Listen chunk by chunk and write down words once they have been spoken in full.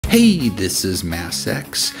Hey, this is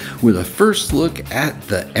MassX with a first look at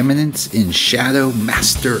the Eminence in Shadow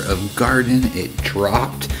Master of Garden. It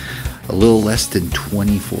dropped a little less than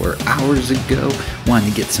 24 hours ago. Wanted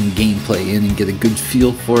to get some gameplay in and get a good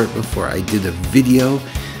feel for it before I did a video.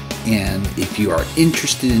 And if you are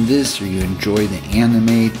interested in this or you enjoy the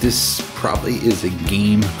anime, this probably is a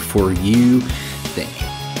game for you.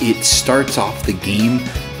 It starts off the game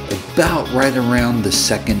about right around the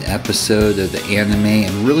second episode of the anime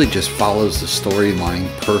and really just follows the storyline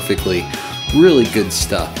perfectly. Really good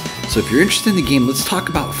stuff. So if you're interested in the game, let's talk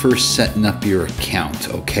about first setting up your account,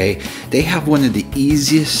 okay? They have one of the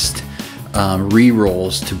easiest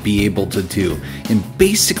rerolls to be able to do. And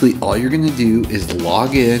basically all you're gonna do is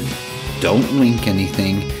log in, don't link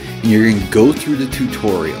anything, and you're gonna go through the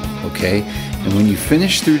tutorial, okay? And when you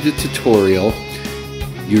finish through the tutorial,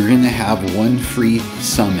 you're gonna have one free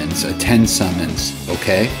summons, a 10 summons,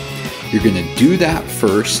 okay? You're gonna do that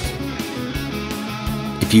first.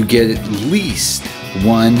 If you get at least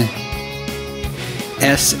one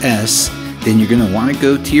SS, then you're gonna wanna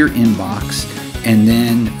go to your inbox, and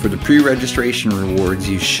then for the pre-registration rewards,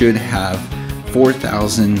 you should have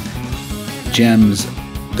 4,000 gems,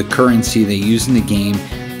 the currency they use in the game,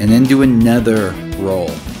 and then do another roll.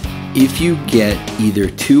 If you get either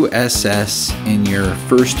 2 SS in your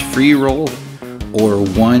first free roll or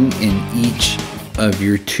 1 in each of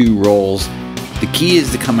your 2 rolls, the key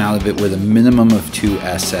is to come out of it with a minimum of 2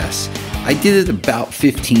 SS. I did it about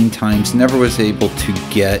 15 times, never was able to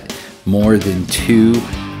get more than 2,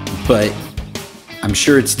 but I'm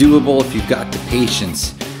sure it's doable if you've got the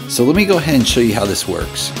patience. So let me go ahead and show you how this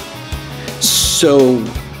works. So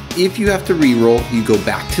if you have to re-roll, you go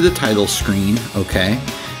back to the title screen, okay?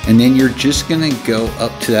 And then you're just gonna go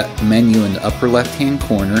up to that menu in the upper left-hand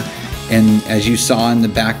corner, and as you saw in the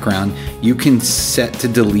background, you can set to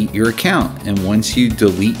delete your account. And once you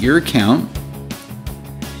delete your account,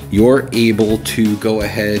 you're able to go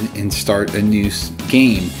ahead and start a new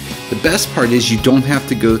game. The best part is you don't have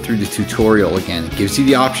to go through the tutorial again. It gives you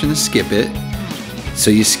the option to skip it. So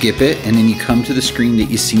you skip it, and then you come to the screen that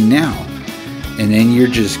you see now. And then you're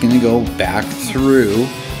just gonna go back through.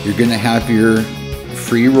 You're gonna have your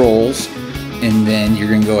free rolls, and then you're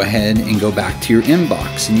gonna go ahead and go back to your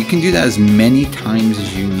inbox. And you can do that as many times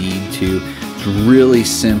as you need to. It's really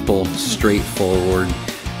simple, straightforward.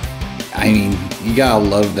 I mean, you gotta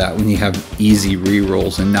love that when you have easy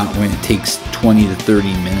re-rolls and not when it takes 20 to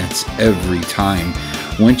 30 minutes every time.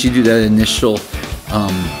 Once you do that initial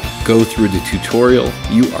go through the tutorial,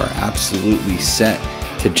 you are absolutely set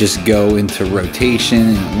to just go into rotation,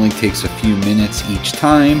 and it only takes a few minutes each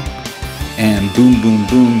time. And boom, boom,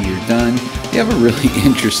 boom, you're done. They have a really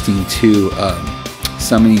interesting too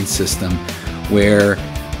summoning system where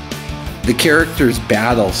the characters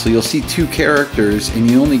battle. So you'll see 2 characters and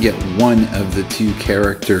you only get one of the 2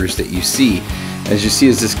 characters that you see. As you see,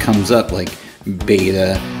 as this comes up, like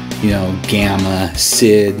Beta, Gamma,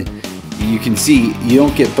 Sid, you can see you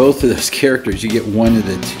don't get both of those characters, you get one of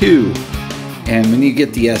the 2. And when you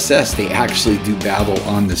get the SS, they actually do battle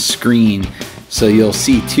on the screen. So you'll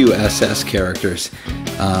see 2 SS characters.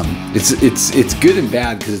 It's good and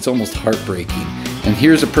bad because it's almost heartbreaking. And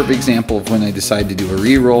here's a perfect example of when I decided to do a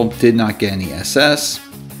reroll. Did not get any SS.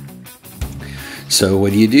 So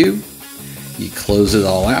what do? You close it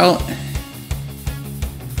all out.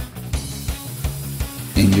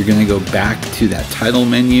 And you're gonna go back to that title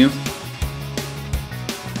menu.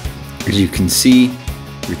 As you can see,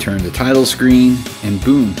 return to title screen, and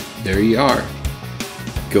boom, there you are.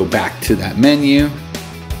 Go back to that menu.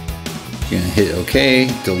 You're gonna hit OK,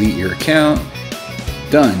 delete your account,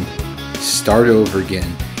 done. Start over again.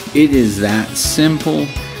 It is that simple.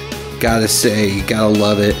 Gotta say, you gotta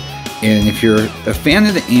love it. And if you're a fan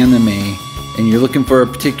of the anime and you're looking for a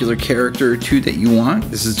particular character or 2 that you want,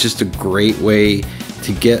 this is just a great way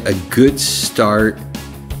to get a good start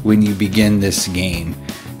when you begin this game.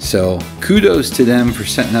 So kudos to them for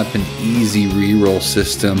setting up an easy reroll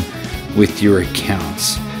system with your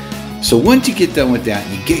accounts. So once you get done with that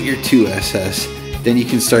and you get your 2 SS, then you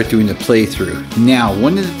can start doing the playthrough. Now,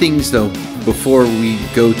 one of the things though, before we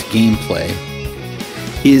go to gameplay,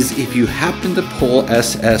 is if you happen to pull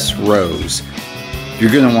SS rows,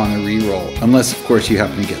 you're gonna wanna reroll, unless of course you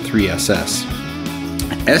happen to get 3 SS.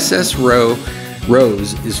 SS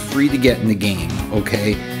rows is free to get in the game,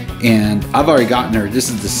 okay? And I've already gotten her. This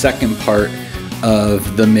is the second part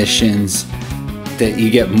of the missions that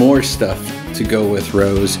you get more stuff to go with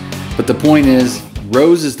Rose. But the point is,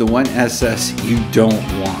 Rose is the 1 SS you don't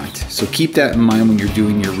want. So keep that in mind when you're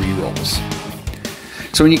doing your rerolls.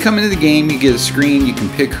 So when you come into the game, you get a screen. You can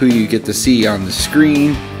pick who you get to see on the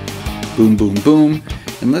screen. Boom, boom, boom.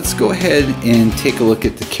 And let's go ahead and take a look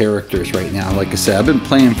at the characters right now. Like I said, I've been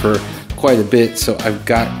playing for quite a bit, so I've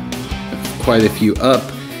got quite a few up,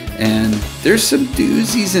 and there's some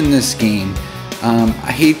doozies in this game.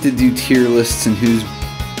 I hate to do tier lists and who's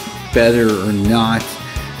better or not,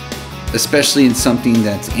 especially in something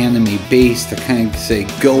that's anime based. I kind of say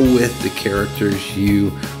go with the characters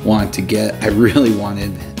you want to get. I really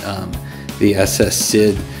wanted the SS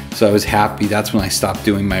Sid, so I was happy. That's when I stopped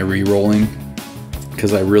doing my re-rolling,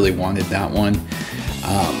 because I really wanted that one.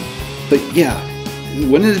 But yeah,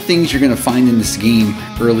 one of the things you're going to find in this game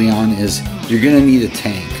early on is you're going to need a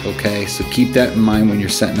tank, okay? So keep that in mind when you're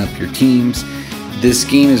setting up your teams. This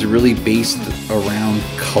game is really based around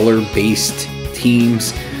color-based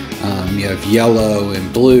teams. You have yellow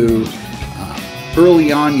and blue.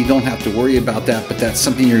 Early on, you don't have to worry about that, but that's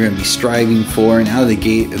something you're going to be striving for. And out of the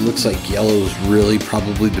gate, it looks like yellow is really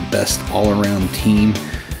probably the best all-around team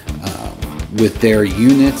with their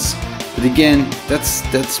units. But again,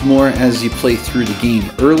 that's more as you play through the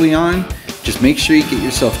game. Early on, just make sure you get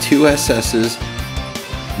yourself 2 SS's,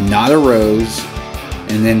 not a rose,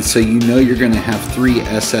 and then so you know you're going to have 3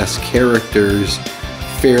 SS characters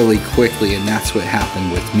fairly quickly, and that's what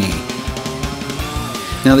happened with me.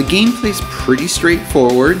 Now the gameplay is pretty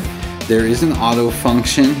straightforward. There is an auto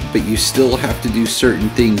function, but you still have to do certain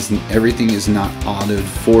things, and everything is not autoed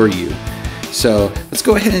for you. So let's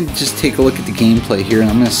go ahead and just take a look at the gameplay here, and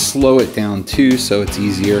I'm going to slow it down too so it's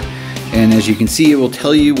easier. And as you can see, it will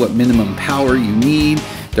tell you what minimum power you need.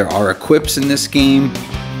 There are equips in this game.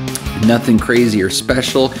 Nothing crazy or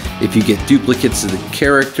special. If you get duplicates of the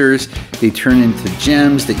characters, they turn into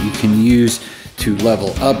gems that you can use to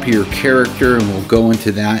level up your character, and we'll go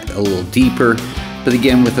into that a little deeper. But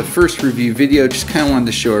again, with the first review video, just kind of wanted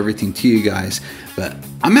to show everything to you guys. But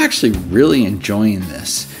I'm actually really enjoying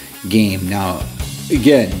this game. Now,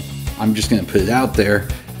 again, I'm just going to put it out there.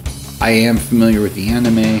 I am familiar with the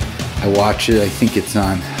anime. I watch it. I think it's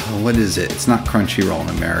on, what is it? It's not Crunchyroll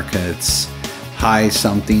in America. It's High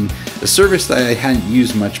something, a service that I hadn't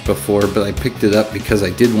used much before, but I picked it up because I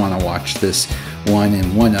did want to watch this one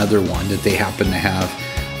and one other one that they happen to have.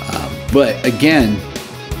 But again,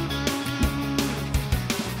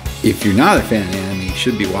 if you're not a fan of anime, you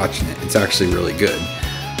should be watching it. It's actually really good.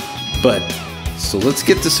 But so let's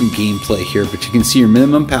get to some gameplay here. But you can see your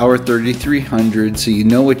minimum power 3300, so you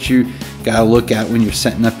know what you gotta look at when you're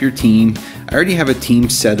setting up your team. I already have a team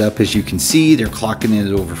set up, as you can see. They're clocking in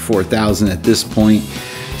at over 4,000 at this point,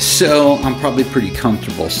 so I'm probably pretty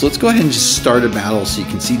comfortable. So let's go ahead and just start a battle so you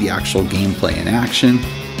can see the actual gameplay in action.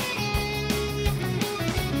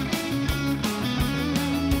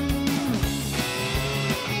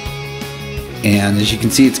 And as you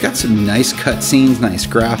can see, it's got some nice cutscenes, nice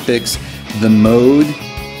graphics. The mode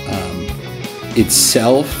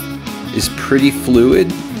itself is pretty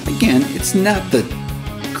fluid. Again, it's not the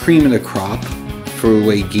cream of the crop for the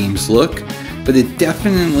way games look, but it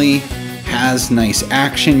definitely has nice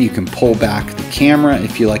action. You can pull back the camera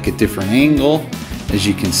if you like a different angle. As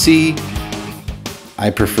you can see, I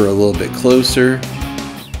prefer a little bit closer.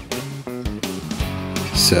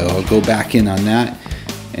 So I'll go back in on that.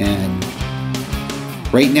 And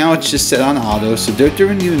right now it's just set on auto, so they're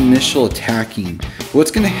doing the initial attacking. What's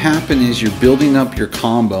going to happen is you're building up your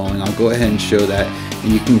combo, and I'll go ahead and show that.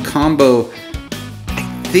 And you can combo,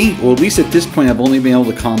 I think, well, at least at this point I've only been able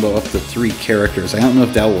to combo up to 3 characters. I don't know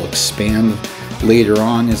if that will expand later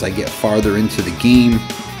on as I get farther into the game.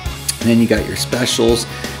 And then you got your specials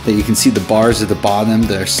that you can see the bars at the bottom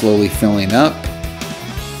that are slowly filling up.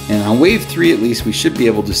 And on wave 3 at least, we should be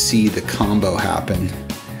able to see the combo happen.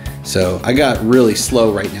 So I got really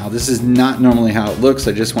slow right now. This is not normally how it looks.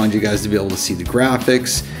 I just wanted you guys to be able to see the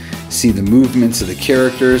graphics, see the movements of the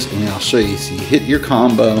characters, and then I'll show you. So you hit your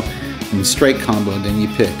combo and strike combo, and then you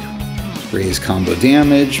pick raise combo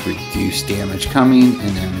damage, reduce damage coming,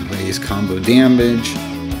 and then raise combo damage.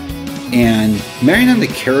 And marrying on the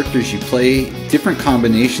characters you play, different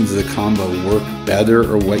combinations of the combo work better,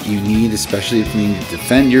 or what you need, especially if you need to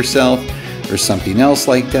defend yourself or something else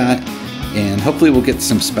like that. And hopefully we'll get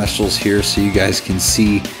some specials here so you guys can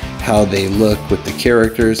see how they look with the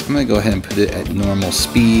characters. I'm going to go ahead and put it at normal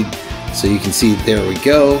speed so you can see. There we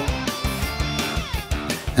go.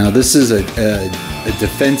 Now this is a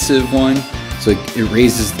defensive one, so it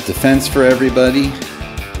raises the defense for everybody.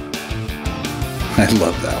 I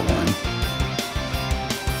love that one.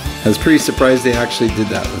 I was pretty surprised they actually did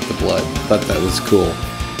that with the blood. I thought that was cool.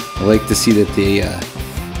 I like to see that they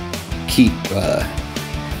keep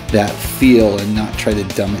that feel and not try to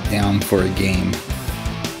dumb it down for a game.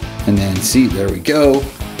 And then see, there we go.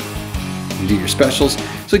 You do your specials.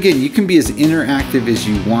 So again, you can be as interactive as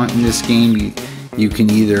you want in this game. You can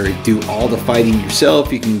either do all the fighting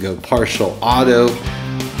yourself, you can go partial auto,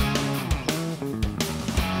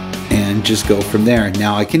 and just go from there.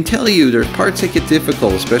 Now I can tell you there's parts that get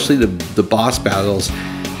difficult, especially the boss battles,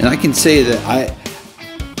 and I can say that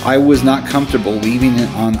I was not comfortable leaving it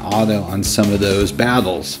on auto on some of those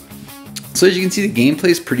battles. So as you can see, the gameplay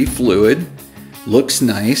is pretty fluid, looks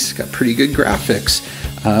nice, got pretty good graphics.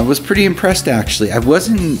 I was pretty impressed actually. I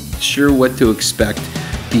wasn't sure what to expect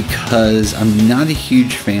because I'm not a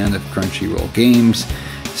huge fan of Crunchyroll games.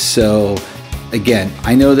 So again,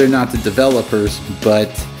 I know they're not the developers, but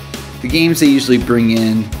the games they usually bring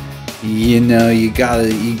in, you know, you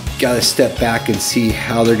gotta step back and see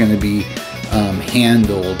how they're going to be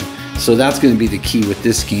handled. So that's going to be the key with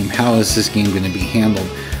this game. How is this game going to be handled?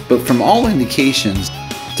 But from all indications,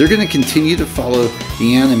 they're going to continue to follow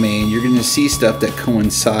the anime, and you're going to see stuff that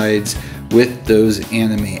coincides with those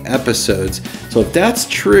anime episodes. So if that's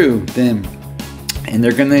true, then, and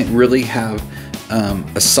they're going to really have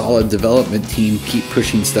a solid development team keep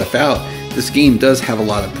pushing stuff out, this game does have a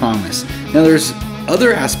lot of promise. Now there's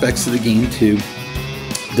other aspects of the game too.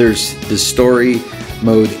 There's the story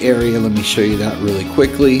mode area. Let me show you that really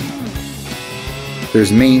quickly.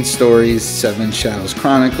 There's main stories, 7 Shadows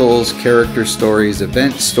Chronicles, character stories,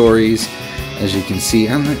 event stories. As you can see,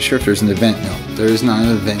 I'm not sure if there's an event. No, there is not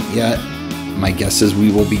an event yet. My guess is we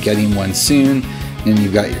will be getting one soon. Then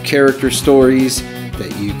you've got your character stories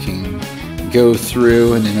that you can go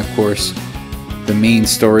through, and then of course the main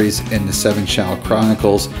stories and the 7 Shadows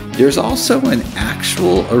Chronicles. There's also an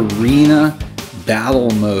actual arena battle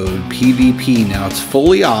mode, PvP. Now it's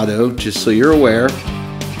fully auto, just so you're aware.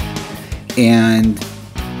 And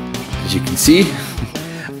as you can see,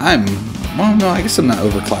 well, no, I guess I'm not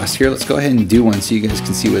overclassed here. Let's go ahead and do one so you guys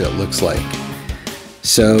can see what it looks like.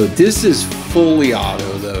 So this is fully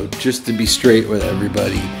auto though, just to be straight with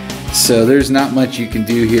everybody. So there's not much you can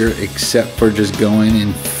do here except for just go in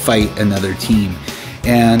and fight another team.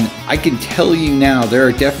 And I can tell you now, there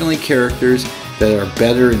are definitely characters that are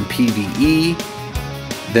better in PvE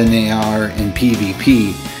than they are in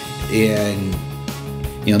PvP. And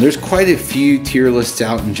you know, there's quite a few tier lists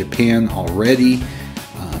out in Japan already,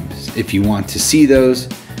 if you want to see those.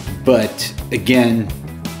 But again,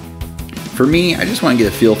 for me, I just want to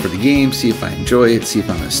get a feel for the game, see if I enjoy it, see if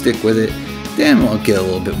I'm going to stick with it. Then I'll get a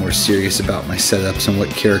little bit more serious about my setups and what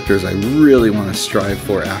characters I really want to strive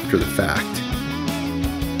for after the fact.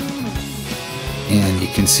 And you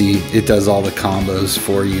can see it does all the combos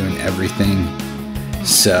for you and everything.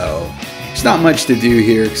 So there's not much to do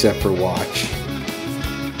here except for watch.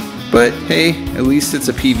 But hey, at least it's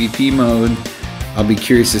a PvP mode. I'll be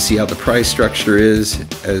curious to see how the price structure is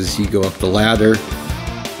as you go up the ladder.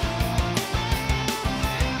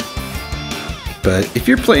 But if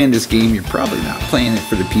you're playing this game, you're probably not playing it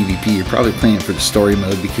for the PvP. You're probably playing it for the story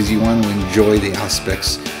mode because you want to enjoy the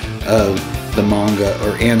aspects of the manga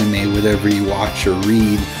or anime, whatever you watch or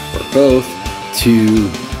read, or both, to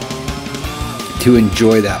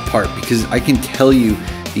enjoy that part. Because I can tell you,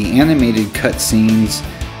 the animated cutscenes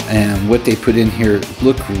and what they put in here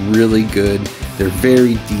look really good. They're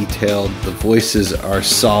very detailed. The voices are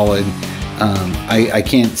solid. I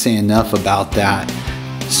can't say enough about that.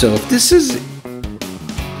 So if this is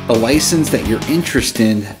a license that you're interested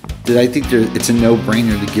in, that I think it's a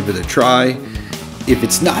no-brainer to give it a try. If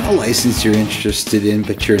it's not a license you're interested in,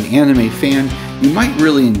 but you're an anime fan, you might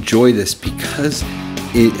really enjoy this because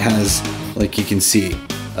it has, like you can see,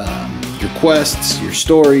 your quests, your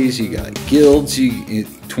stories, you got guilds,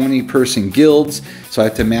 20-person guilds. So I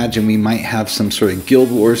have to imagine we might have some sort of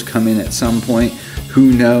guild wars come in at some point.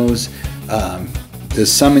 Who knows? The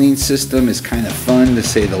summoning system is kind of fun, to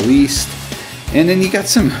say the least. And then you got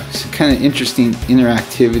some kind of interesting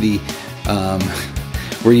interactivity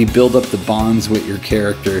where you build up the bonds with your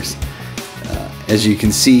characters. As you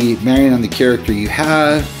can see, marrying on the character you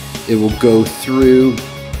have, it will go through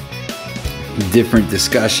different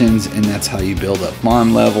discussions, and that's how you build up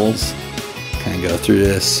bond levels. Kind of go through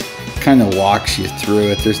this, kind of walks you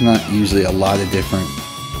through it. There's not usually a lot of different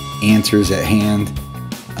answers at hand.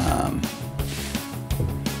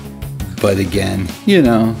 But again, you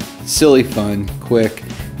know, silly fun, quick.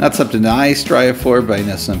 Not something that I strive for, but I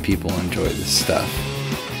know some people enjoy this stuff.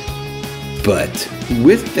 But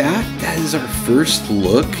with that, that is our first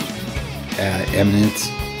look at Eminence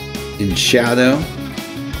in Shadow.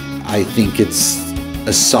 I think it's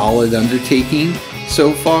a solid undertaking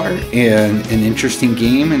so far and an interesting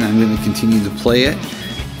game, and I'm going to continue to play it.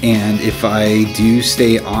 And if I do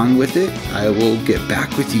stay on with it, I will get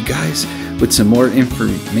back with you guys with some more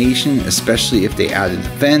information, especially if they add an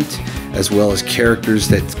event, as well as characters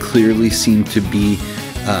that clearly seem to be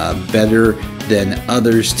better than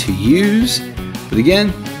others to use. But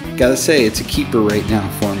again, gotta say, it's a keeper right now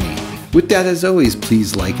for me. With that, as always,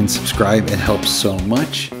 please like and subscribe. It helps so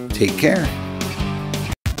much. Take care.